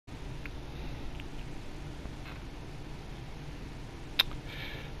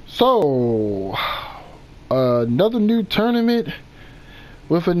So, another new tournament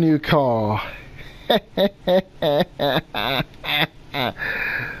with a new car.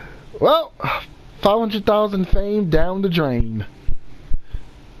 Well, 500,000 fame down the drain.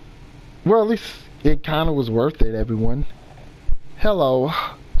 Well, at least it kind of was worth it, everyone. Hello,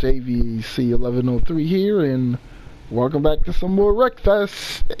 JVC1103 here, and welcome back to some more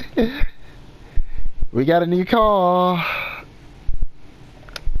Wreckfest. We got a new car.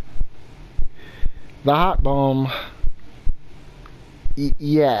 The Hotbomb.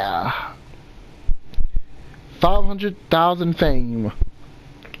 Yeah. 500,000 fame.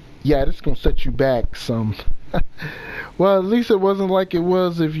 Yeah, this is gonna set you back some. Well, at least it wasn't like it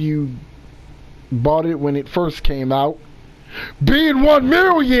was if you bought it when it first came out. Being 1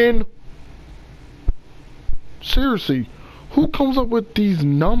 million! Seriously, who comes up with these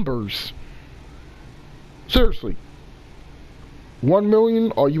numbers? Seriously. 1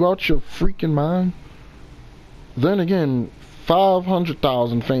 million? Are you out your freaking mind? Then again,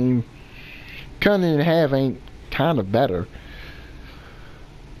 500,000 fame. Cutting it in half ain't kind of better.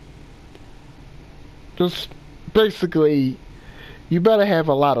 Just basically, you better have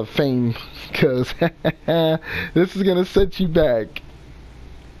a lot of fame, because this is gonna set you back.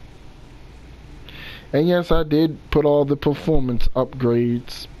 And yes, I did put all the performance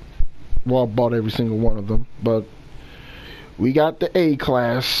upgrades. Well, I bought every single one of them, but we got the A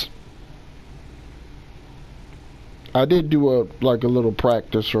class. I did do a little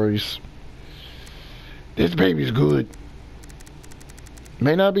practice race. This baby's good.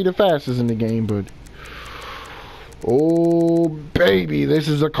 May not be the fastest in the game, but oh baby, this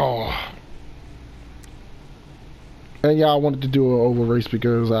is a car. And yeah, I wanted to do an oval race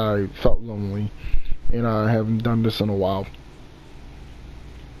because I felt lonely and I haven't done this in a while.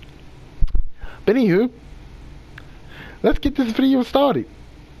 But anywho, let's get this video started.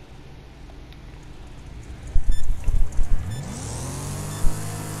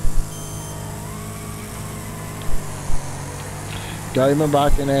 Gotta remember, I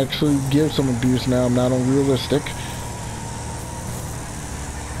can actually give some abuse now. I'm not unrealistic.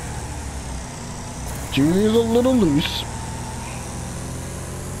 Julie's a little loose.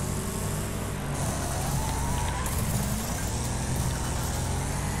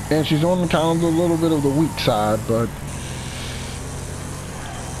 And she's on kind of a little bit of the weak side, but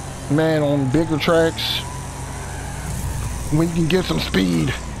man, on bigger tracks, when you can get some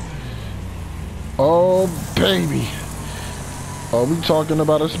speed, oh baby, are we talking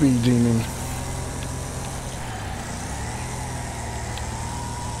about a speed demon?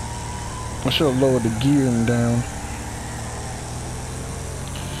 I should have lowered the gearing down.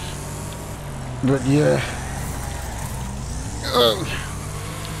 But yeah.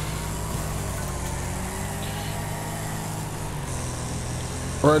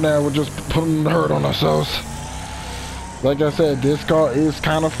 Right now we're just putting the hurt on ourselves. Like I said, this car is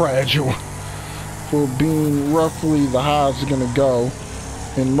kind of fragile. For being roughly the highest it's gonna go.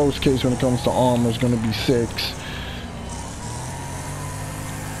 In most cases when it comes to armor, it's gonna be 6.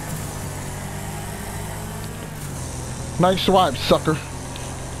 Nice swipe, sucker.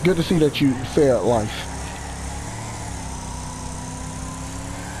 Good to see that you fair at life.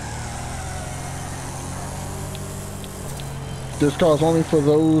 This car is only for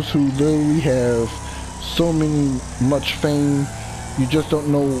those who literally have so much fame, you just don't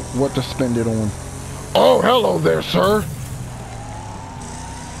know what to spend it on. Oh, hello there, sir.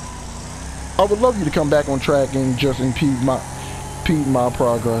 I would love you to come back on track and just impede my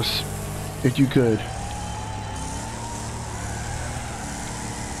progress, if you could.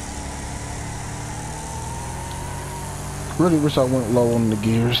 Really wish I went low on the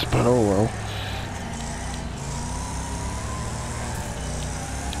gears, but oh well.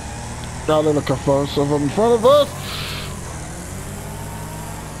 Got a little kerfuss of them in front of us.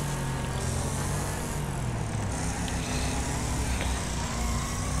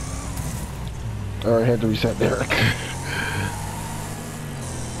 Alright, had to reset Derek.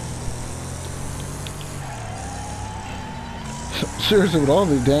 Seriously, with all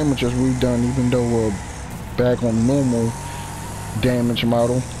the damages we've done, even though we're back on normal damage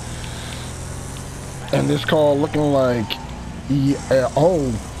model, and this car looking like, yeah,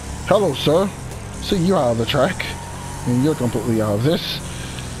 oh, hello sir, see, you're out of the track and you're completely out of this.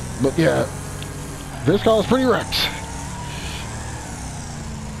 But yeah, this car is pretty wrecked.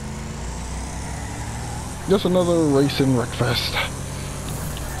 Just another race in Wreckfest.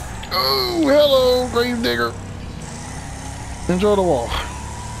 Oh, hello Gravedigger, enjoy the walk.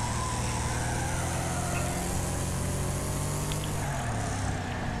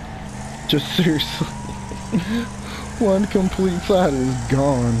 Just seriously, one complete side is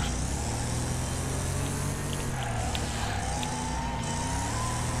gone.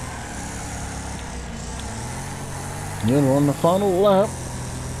 You're on the final lap.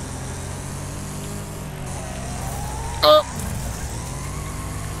 Up.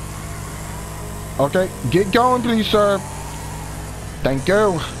 Okay, get going, please, sir. Thank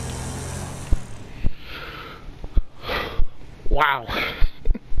you. Wow.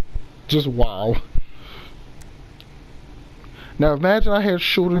 Just wow. Now imagine I had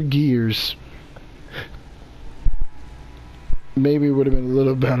shorter gears. Maybe it would have been a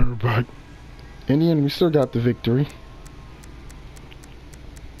little better, but in the end we still got the victory.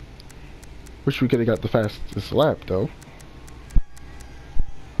 Wish we could have got the fastest lap though.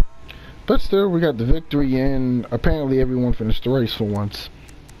 But still, we got the victory, and apparently everyone finished the race for once.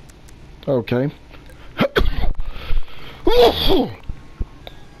 Okay.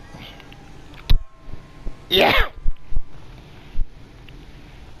 Yeah!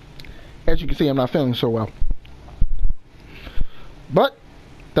 As you can see, I'm not feeling so well. But,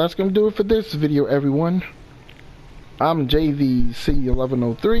 that's going to do it for this video, everyone. I'm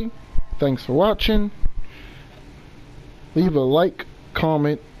JVC1103. Thanks for watching. Leave a like,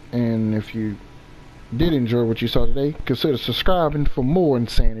 comment, and if you did enjoy what you saw today, consider subscribing for more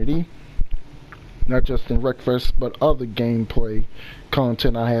insanity. Not just in Wreckfest, but other gameplay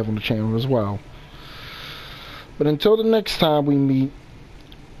content I have on the channel as well. But until the next time we meet,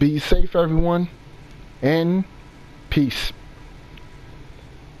 be safe everyone, and peace.